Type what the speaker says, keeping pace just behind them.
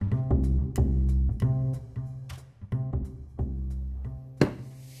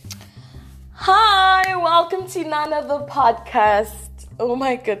Hi, welcome to Nana the podcast. Oh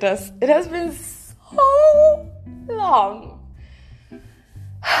my goodness, it has been so long.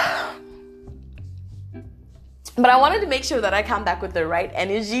 But I wanted to make sure that I come back with the right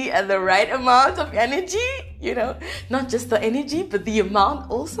energy and the right amount of energy, not just the energy, but the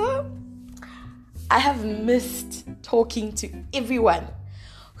amount also. I have missed talking to everyone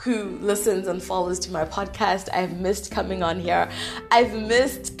who listens and follows to my podcast. I've missed coming on here. I've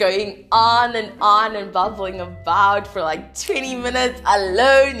missed going on and babbling about for like 20 minutes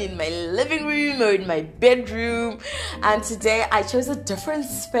alone in my living room or in my bedroom. And today I chose a different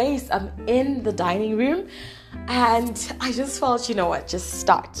space. I'm in the dining room and I just felt,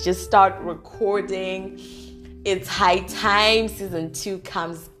 just start recording. It's high time. Season 2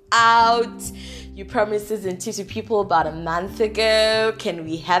 comes out. You promised season 2 to people about a month ago. Can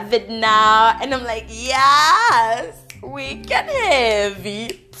we have it now? And I'm like, yes, we can have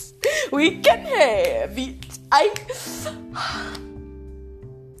it. We can have it.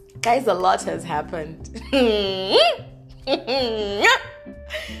 Guys, a lot has happened. I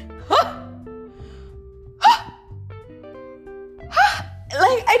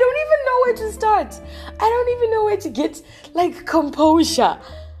don't even know where to start. I don't even know where to get composure.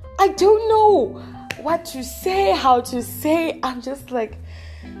 I don't know what to say, how to say. I'm just like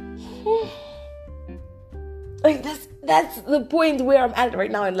this. That's the point where I'm at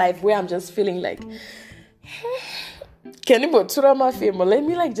right now in life, where I'm just feeling like, can you put my family? Let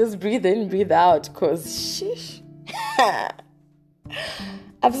me just breathe in, breathe out, cause sheesh.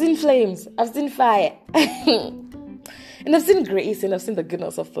 I've seen flames, I've seen fire, and I've seen grace, and I've seen the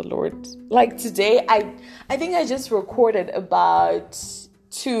goodness of the Lord. Like today, I think I just recorded about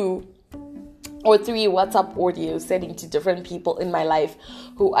 2 or 3 WhatsApp audios sending to different people in my life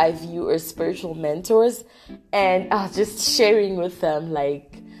who I view as spiritual mentors, and I was just sharing with them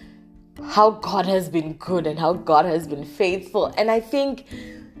how God has been good and how God has been faithful. And I think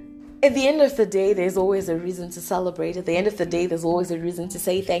at the end of the day, there's always a reason to celebrate. At the end of the day, there's always a reason to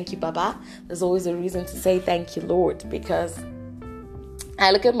say thank you, Baba. There's always a reason to say thank you, Lord, because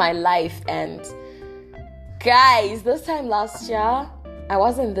I look at my life and guys, this time last year, I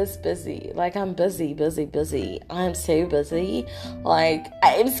wasn't this busy. I'm busy. I'm so busy. I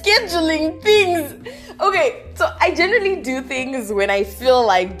am scheduling things. Okay, so I generally do things when I feel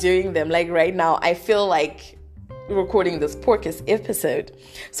like doing them. Like right now, I feel like recording this podcast episode.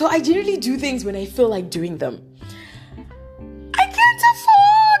 So I generally do things when I feel like doing them. I can't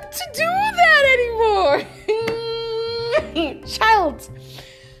afford to do that anymore. Child,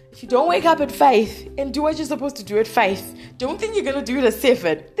 if you don't wake up at 5 and do what you're supposed to do at 5, don't think you're gonna do it at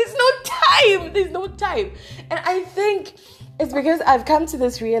 7. There's no time. And I think it's because I've come to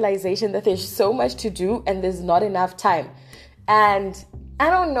this realization that there's so much to do and there's not enough time. And I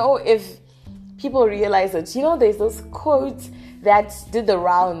don't know if people realize it. There's this quote that did the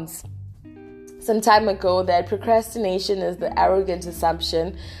rounds some time ago, that procrastination is the arrogant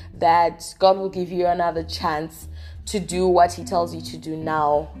assumption that God will give you another chance to do what he tells you to do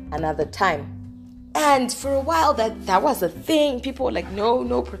now another time. And for a while that was a thing. People were like,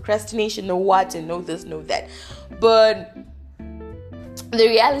 no procrastination, no what, and no this, no that. But the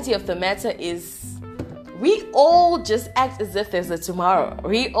reality of the matter is we all just act as if there's a tomorrow.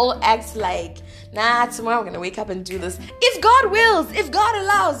 We all act like, tomorrow I'm going to wake up and do this. If God wills, if God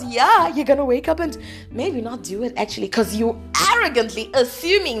allows, you're going to wake up and maybe not do it actually, because you're arrogantly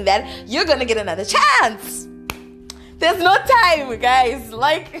assuming that you're going to get another chance. There's no time, guys.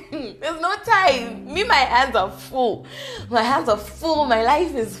 There's no time. My hands are full. My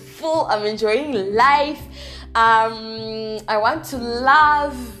life is full. I'm enjoying life. I want to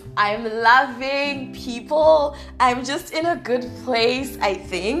love. I'm loving people. I'm just in a good place, I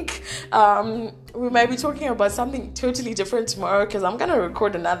think. We might be talking about something totally different tomorrow because I'm going to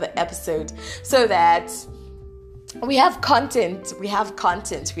record another episode so that we have content,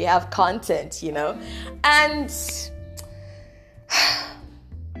 And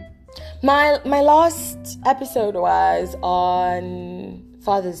my last episode was on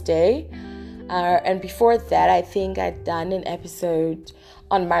Father's Day. And before that, I think I'd done an episode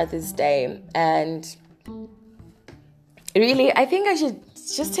on Mother's Day. And really, I think I should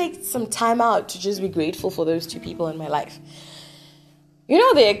just take some time out to just be grateful for those 2 people in my life.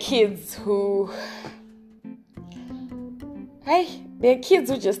 There are kids who... there are kids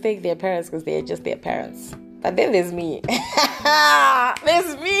who just take their parents because they're just their parents. But then there's me.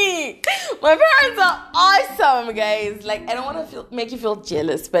 There's me. My parents are awesome, guys. I don't want to make you feel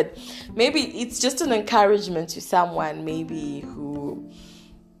jealous, but maybe it's just an encouragement to someone maybe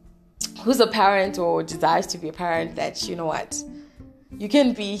who's a parent or desires to be a parent, that You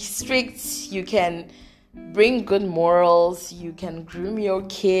can be strict, you can bring good morals, you can groom your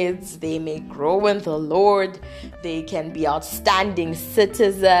kids, they may grow in the Lord, they can be outstanding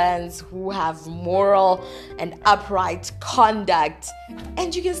citizens who have moral and upright conduct,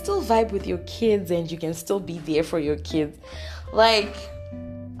 and you can still vibe with your kids and you can still be there for your kids. Like,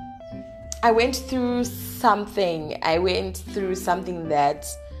 I went through something that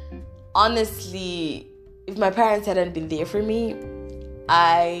honestly, if my parents hadn't been there for me,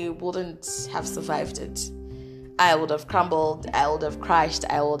 I wouldn't have survived it. I would have crumbled, I would have crashed,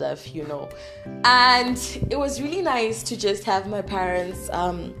 I would have, And it was really nice to just have my parents,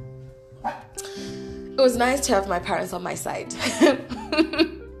 it was nice to have my parents on my side. There's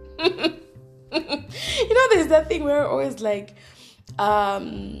that thing where always like,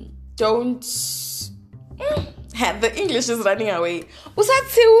 don't have the English is running away.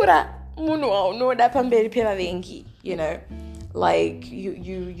 Like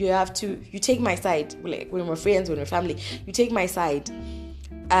you have to, you take my side, like when we're friends, when we're family, you take my side,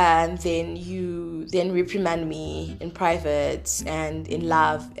 and then you reprimand me in private and in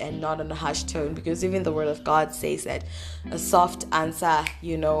love and not in a harsh tone, because even the word of God says that a soft answer,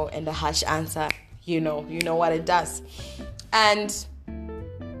 and a harsh answer, you know what it does. And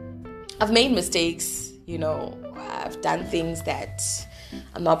I've made mistakes, I've done things that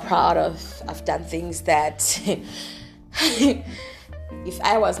I'm not proud of. I've done things that if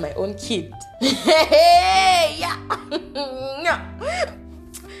I was my own kid,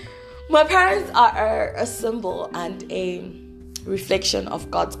 my parents are a symbol and a reflection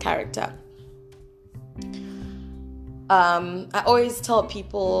of God's character. I always tell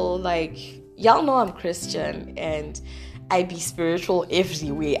people, like, y'all know I'm Christian and I be spiritual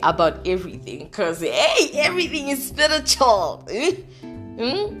everywhere about everything, because everything is spiritual.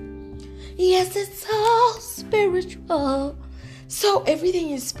 Yes, it's all spiritual. So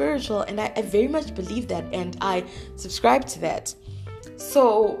everything is spiritual, and I very much believe that, and I subscribe to that.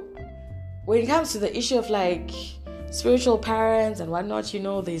 So when it comes to the issue of like spiritual parents and whatnot,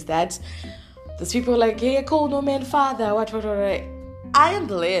 there's people like, hey, cool, no man father, what. I am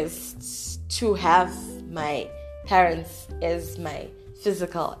blessed to have my parents as my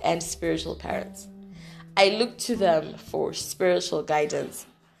physical and spiritual parents. I look to them for spiritual guidance.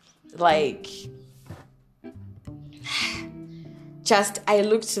 Like, I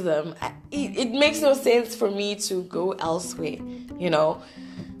look to them. It makes no sense for me to go elsewhere,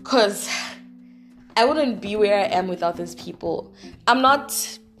 because I wouldn't be where I am without these people. I'm not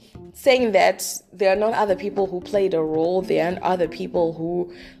saying that there are not other people who played a role. There aren't other people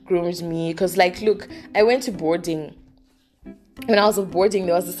who groomed me. Because, like, look, I went to boarding. When I was at boarding,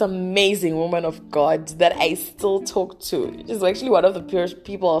 there was this amazing woman of God that I still talk to. She's actually one of the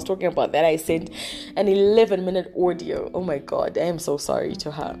people I was talking about that I sent an 11-minute audio. Oh my God, I am so sorry to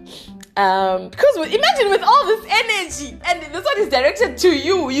her. Because imagine with all this energy, and this one is directed to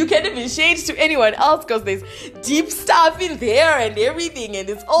you. You can't even shade to anyone else because there's deep stuff in there and everything, and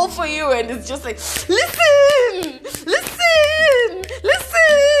it's all for you. And it's just like, listen.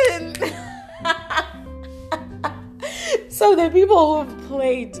 So the people who've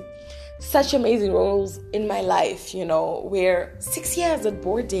played such amazing roles in my life, where 6 years at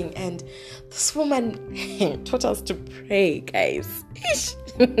boarding, and this woman taught us to pray, guys.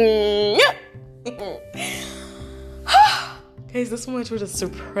 Guys, this woman taught us to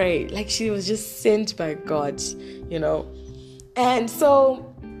pray. Like, she was just sent by God, And so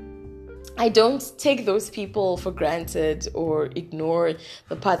I don't take those people for granted or ignore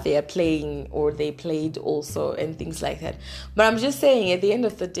the part they are playing or they played also and things like that. But I'm just saying, at the end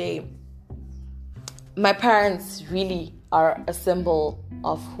of the day, my parents really are a symbol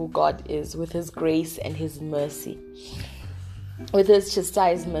of who God is, with his grace and his mercy, with his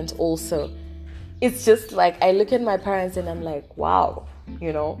chastisement also. It's just like, I look at my parents and I'm like, wow,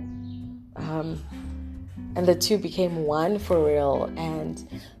 and the two became one for real. And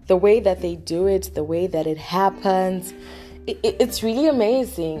the way that they do it, the way that it happens, it's really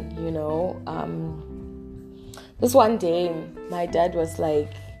amazing, This one day, my dad was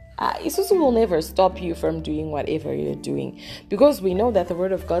like, Isusu will never stop you from doing whatever you're doing, because we know that the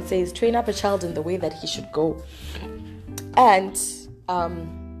word of God says, train up a child in the way that he should go. And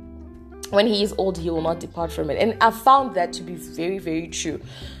when he is old, he will not depart from it. And I found that to be very, very true.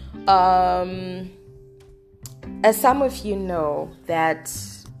 As some of you know, that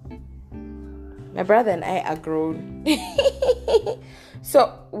my brother and I are grown.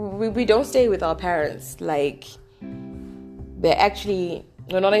 So we don't stay with our parents. Like,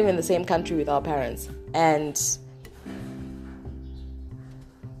 we're not even in the same country with our parents. And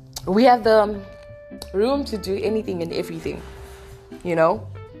we have the room to do anything and everything. you know?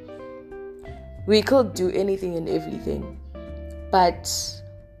 We could do anything and everything. But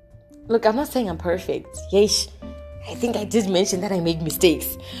look, I'm not saying I'm perfect. Yes, I think I did mention that I make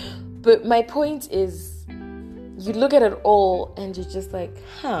mistakes. But my point is, you look at it all and you're just like,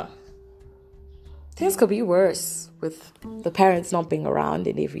 things could be worse with the parents not being around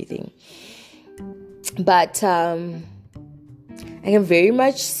and everything. But I can very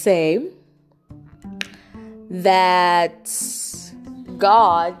much say that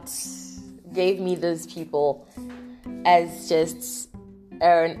God gave me those people as just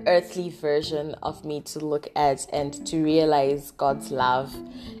an earthly version of me to look at and to realize God's love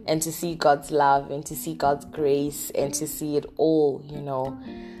and to see God's love and to see God's grace and to see it all, you know.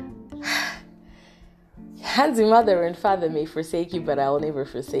 Handsy mother and father may forsake you, but I will never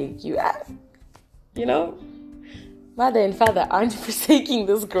forsake you. You know, mother and father aren't forsaking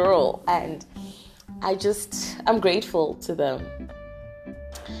this girl, and I'm grateful to them.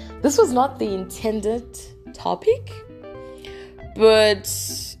 This was not the intended topic, but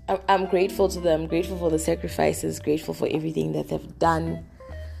I'm grateful to them, grateful for the sacrifices, grateful for everything that they've done,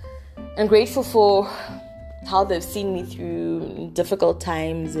 and grateful for how they've seen me through difficult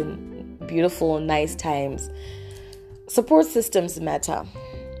times and beautiful and nice times. Support systems matter.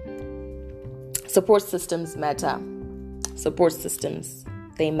 Support systems matter. Support systems,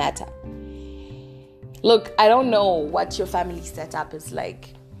 they matter. Look, I don't know what your family setup is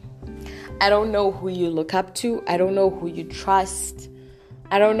like. I don't know who you look up to. I don't know who you trust.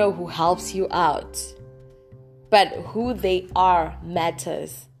 I don't know who helps you out. But who they are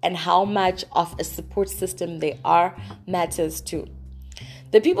matters. And how much of a support system they are matters too.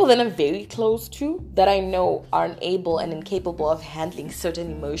 The people that I'm very close to, that I know are unable and incapable of handling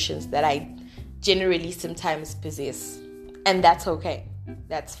certain emotions that I generally sometimes possess. And that's okay.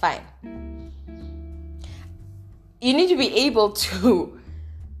 That's fine. You need to be able to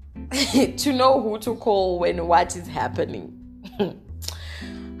to know who to call when what is happening.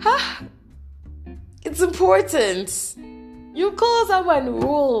 It's important. You call someone who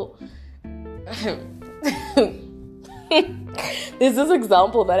will... There's this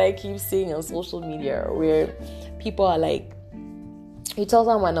example that I keep seeing on social media where people are like, you tell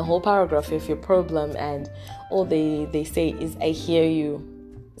someone a whole paragraph of your problem and all they say is, I hear you.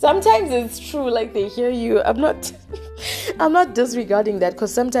 Sometimes it's true, like they hear you. I'm not disregarding that,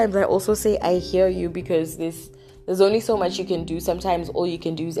 because sometimes I also say I hear you because there's only so much you can do. Sometimes all you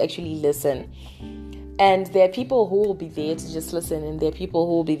can do is actually listen. And there are people who will be there to just listen, and there are people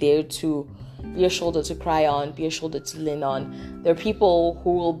who will be there to be a shoulder to cry on, be a shoulder to lean on. There are people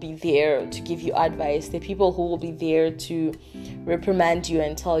who will be there to give you advice. There are people who will be there to reprimand you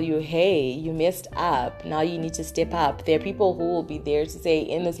and tell you, hey, you messed up. Now you need to step up. There are people who will be there to say,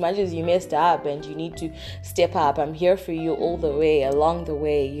 in as much as you messed up and you need to step up, I'm here for you all the way, along the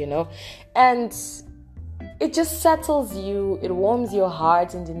way, you know. And it just settles you. It warms your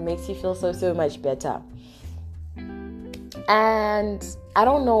heart and it makes you feel so much better. And I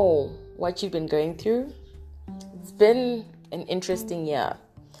don't know what you've been going through. It's been an interesting year.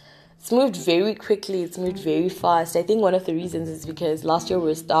 It's moved very quickly. It's moved very fast. I think one of the reasons is because last year we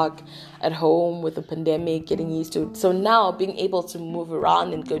were stuck at home with the pandemic, getting used to it. So now being able to move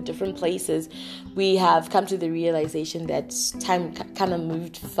around and go different places, we have come to the realization that time kind of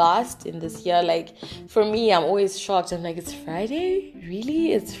moved fast in this year. Like for me, I'm always shocked. I'm like, it's Friday?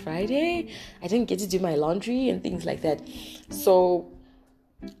 Really? It's Friday? I didn't get to do my laundry and things like that. So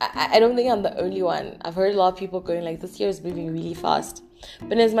I don't think I'm the only one. I've heard a lot of people going like, this year is moving really fast.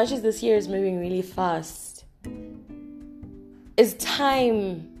 But as much as this year is moving really fast, is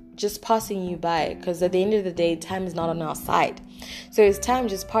time just passing you by? Because at the end of the day, time is not on our side. So is time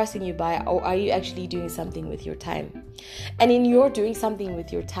just passing you by, or are you actually doing something with your time? And in your doing something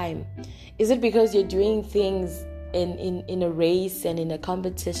with your time, is it because you're doing things in a race and in a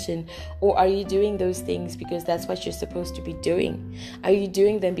competition, or are you doing those things because that's what you're supposed to be doing? Are you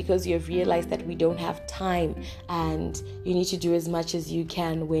doing them because you've realized that we don't have time and you need to do as much as you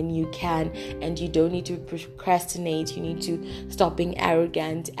can when you can, and you don't need to procrastinate? You need to stop being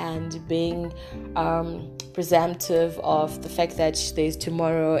arrogant and being presumptive of the fact that there's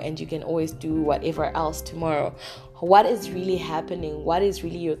tomorrow and you can always do whatever else tomorrow. What is really happening? What is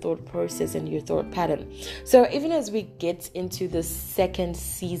really your thought process and your thought pattern? So even as we get into the second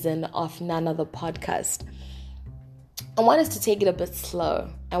season of None Other Podcast, I want us to take it a bit slow.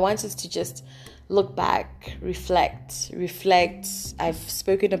 I want us to just look back, reflect. I've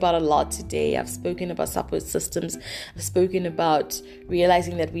spoken about a lot today. I've spoken about support systems. I've spoken about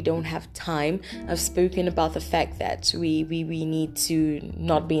realizing that we don't have time. I've spoken about the fact that we need to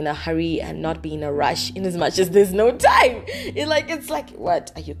not be in a hurry and not be in a rush in as much as there's no time. It's like,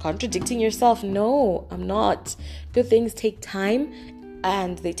 what? Are you contradicting yourself? No, I'm not. Good things take time,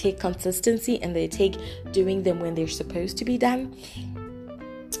 and they take consistency, and they take doing them when they're supposed to be done.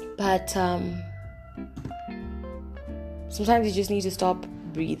 But sometimes you just need to stop,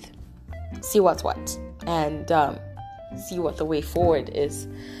 breathe, see what's what, and see what the way forward is.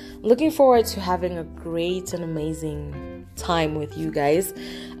 Looking forward to having a great and amazing time with you guys.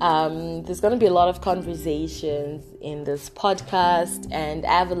 There's going to be a lot of conversations in this podcast, and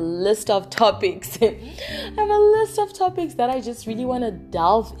I have a list of topics. That I just really want to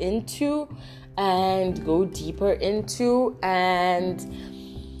delve into and go deeper into, and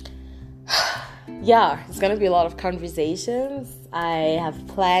yeah, it's going to be a lot of conversations. I've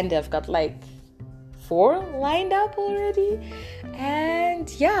got like 4 lined up already. And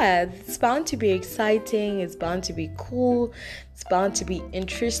yeah, it's bound to be exciting. It's bound to be cool. It's bound to be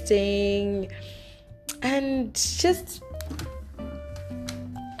interesting. And just,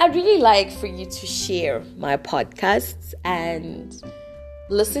 I'd really like for you to share my podcasts and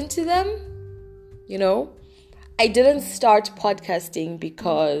listen to them. I didn't start podcasting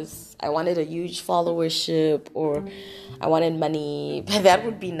because I wanted a huge followership or I wanted money. That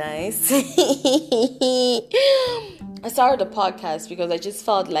would be nice. I started a podcast because I just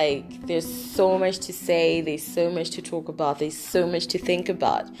felt like there's so much to say, there's so much to talk about, there's so much to think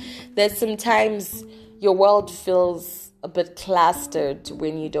about, that sometimes your world feels a bit clustered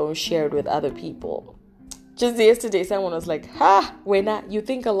when you don't share it with other people. Just yesterday, someone was like, Wena, you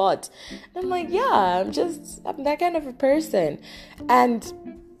think a lot. And I'm like, yeah, I'm that kind of a person. And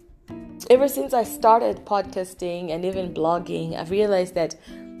ever since I started podcasting and even blogging, I've realized that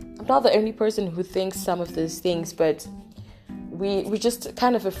I'm not the only person who thinks some of those things, but we're just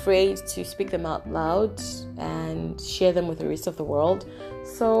kind of afraid to speak them out loud and share them with the rest of the world.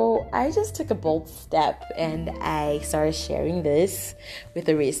 So I just took a bold step and I started sharing this with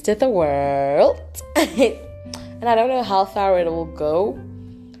the rest of the world. And I don't know how far it will go,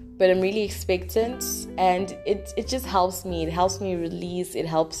 but I'm really expectant, and it just helps me. It helps me release. It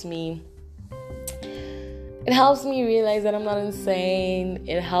helps me realize that I'm not insane.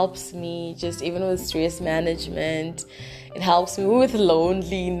 It helps me just even with stress management. It helps me with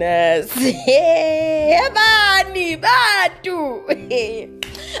loneliness.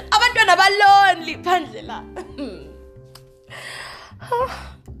 Abantwana balonely phandle la.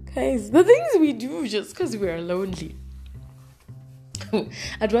 Guys, the things we do just because we are lonely.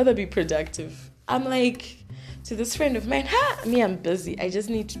 I'd rather be productive. I'm like, to this friend of mine, I'm busy. I just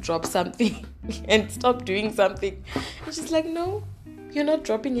need to drop something and stop doing something. And she's like, no, you're not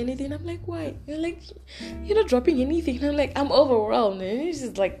dropping anything. I'm like, why? You're like, you're not dropping anything. And I'm like, I'm overwhelmed. And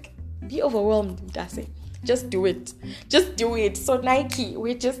she's like, be overwhelmed, Dasi. Just do it. Just do it. So Nike,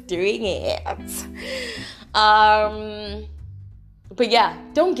 we're just doing it. But yeah,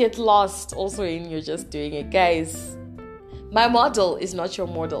 don't get lost also in you're just doing it. Guys, my model is not your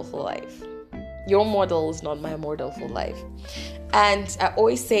model for life. Your model is not my model for life. And I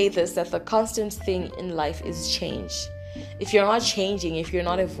always say this, that the constant thing in life is change. If you're not changing, if you're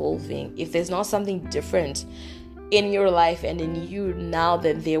not evolving, if there's not something different in your life and in you now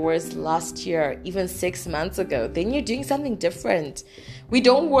than there was last year, even 6 months ago, then you're doing something different. We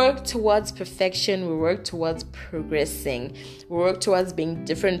don't work towards perfection. We work towards progressing. We work towards being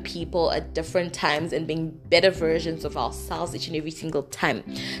different people at different times and being better versions of ourselves each and every single time.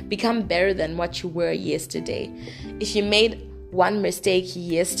 Become better than what you were yesterday. If you made one mistake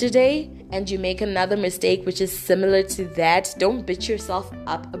yesterday and you make another mistake which is similar to that, don't beat yourself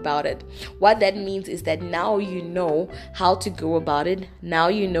up about it. What that means is that now you know how to go about it. Now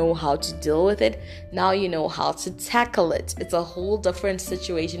you know how to deal with it. Now you know how to tackle it. It's a whole different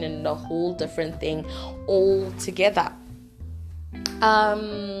situation and a whole different thing altogether.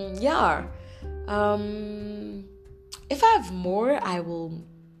 If I have more, I will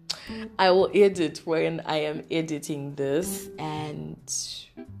edit when I am editing this. And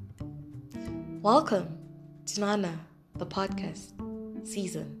welcome to Nana, the podcast,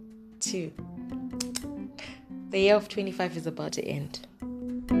 season 2. The year of 25 is about to end.